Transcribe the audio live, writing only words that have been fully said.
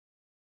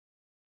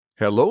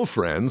Hello,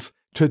 friends.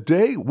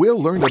 Today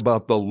we'll learn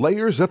about the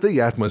layers of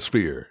the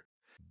atmosphere.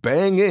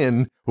 Bang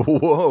in,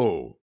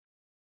 whoa!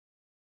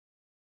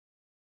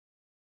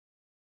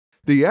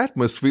 The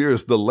atmosphere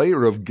is the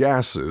layer of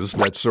gases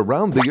that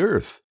surround the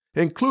Earth,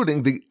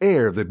 including the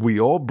air that we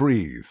all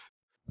breathe.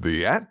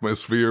 The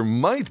atmosphere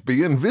might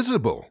be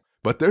invisible,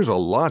 but there's a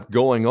lot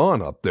going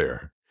on up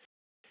there.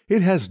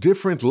 It has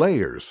different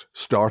layers,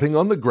 starting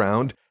on the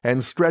ground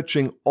and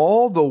stretching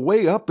all the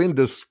way up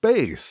into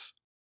space.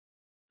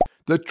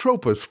 The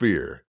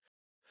Troposphere,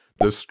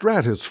 the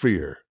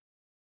Stratosphere,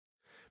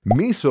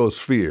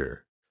 Mesosphere,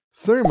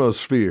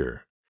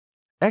 Thermosphere,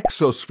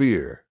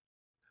 Exosphere.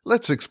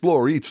 Let's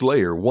explore each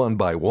layer one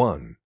by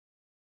one.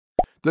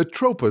 The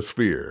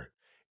Troposphere.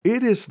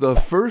 It is the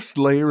first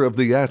layer of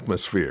the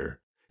atmosphere.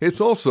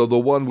 It's also the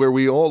one where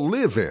we all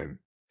live in.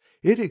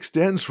 It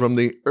extends from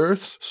the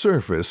Earth's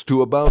surface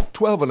to about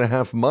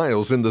 12.5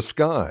 miles in the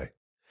sky.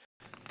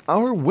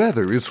 Our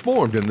weather is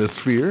formed in this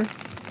sphere.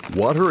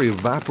 Water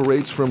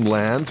evaporates from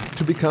land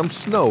to become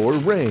snow or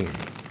rain.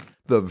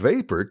 The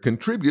vapor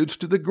contributes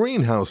to the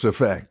greenhouse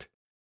effect.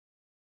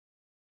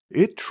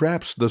 It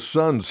traps the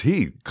sun's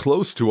heat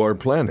close to our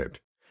planet.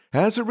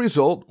 As a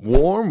result,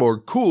 warm or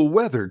cool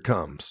weather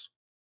comes.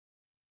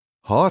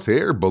 Hot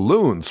air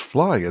balloons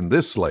fly in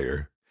this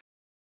layer.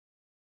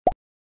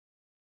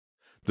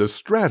 The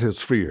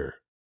Stratosphere.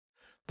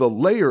 The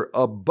layer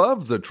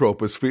above the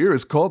troposphere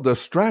is called the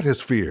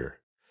Stratosphere.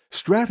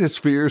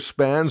 Stratosphere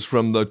spans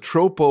from the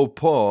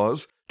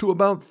tropopause to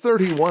about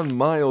 31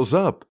 miles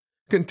up,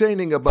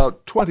 containing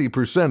about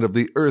 20% of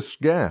the Earth's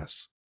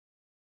gas.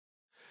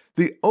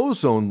 The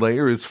ozone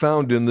layer is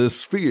found in this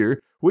sphere,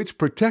 which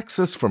protects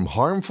us from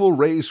harmful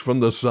rays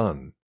from the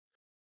sun.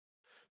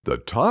 The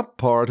top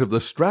part of the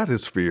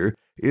stratosphere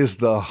is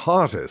the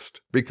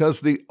hottest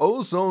because the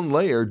ozone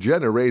layer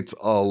generates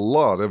a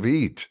lot of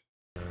heat.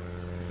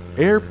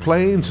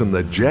 Airplanes and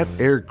the jet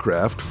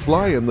aircraft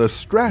fly in the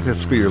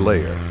stratosphere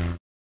layer.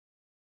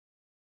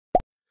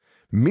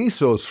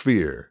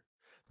 Mesosphere.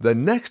 The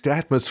next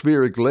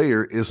atmospheric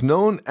layer is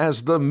known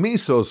as the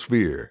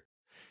Mesosphere.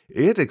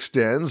 It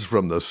extends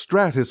from the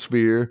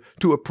stratosphere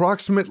to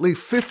approximately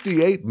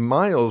 58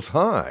 miles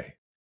high.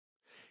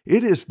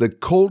 It is the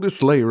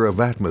coldest layer of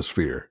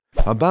atmosphere,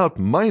 about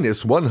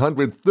minus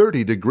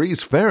 130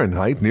 degrees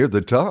Fahrenheit near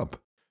the top.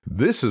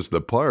 This is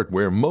the part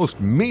where most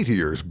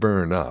meteors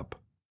burn up.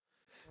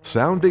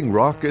 Sounding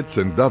rockets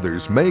and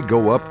others may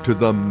go up to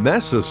the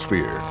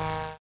Mesosphere.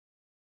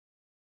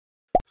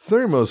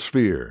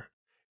 Thermosphere.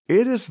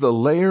 It is the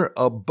layer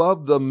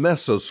above the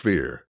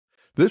Mesosphere.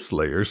 This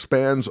layer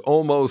spans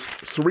almost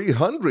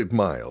 300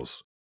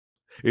 miles.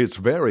 It's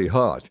very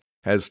hot,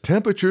 as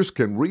temperatures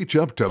can reach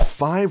up to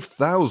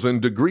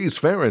 5,000 degrees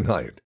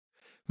Fahrenheit.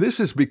 This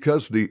is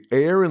because the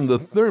air in the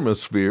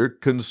thermosphere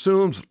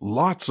consumes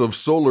lots of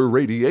solar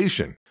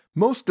radiation.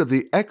 Most of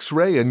the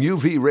X-ray and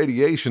UV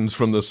radiations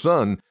from the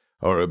sun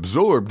are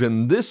absorbed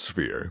in this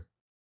sphere.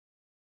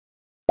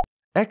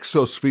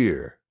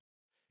 Exosphere.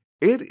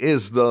 It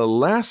is the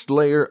last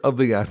layer of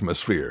the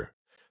atmosphere.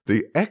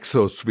 The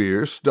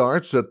exosphere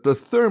starts at the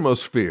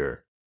thermosphere,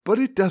 but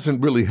it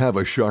doesn't really have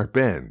a sharp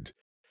end.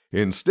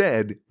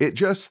 Instead, it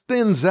just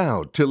thins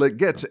out till it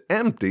gets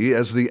empty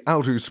as the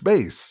outer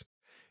space.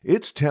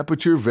 Its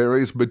temperature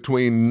varies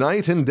between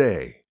night and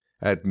day.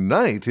 At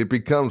night, it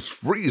becomes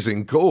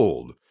freezing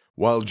cold,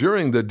 while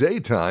during the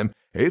daytime,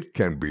 it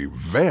can be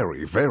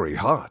very, very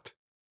hot.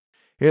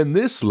 In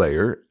this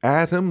layer,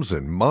 atoms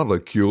and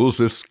molecules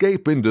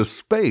escape into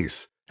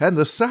space, and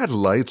the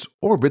satellites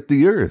orbit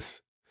the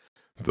Earth.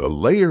 The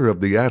layer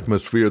of the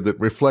atmosphere that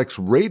reflects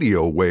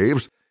radio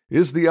waves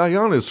is the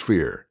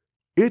ionosphere.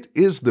 It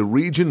is the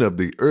region of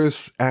the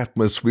Earth's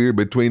atmosphere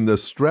between the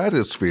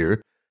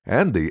stratosphere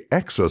and the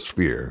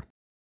exosphere.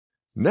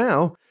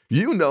 Now,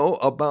 you know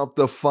about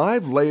the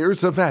 5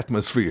 layers of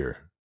atmosphere.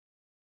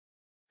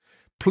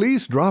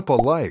 Please drop a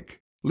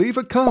like, leave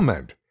a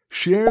comment,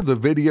 share the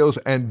videos,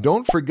 and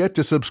don't forget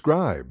to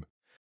subscribe.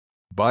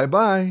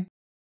 Bye-bye.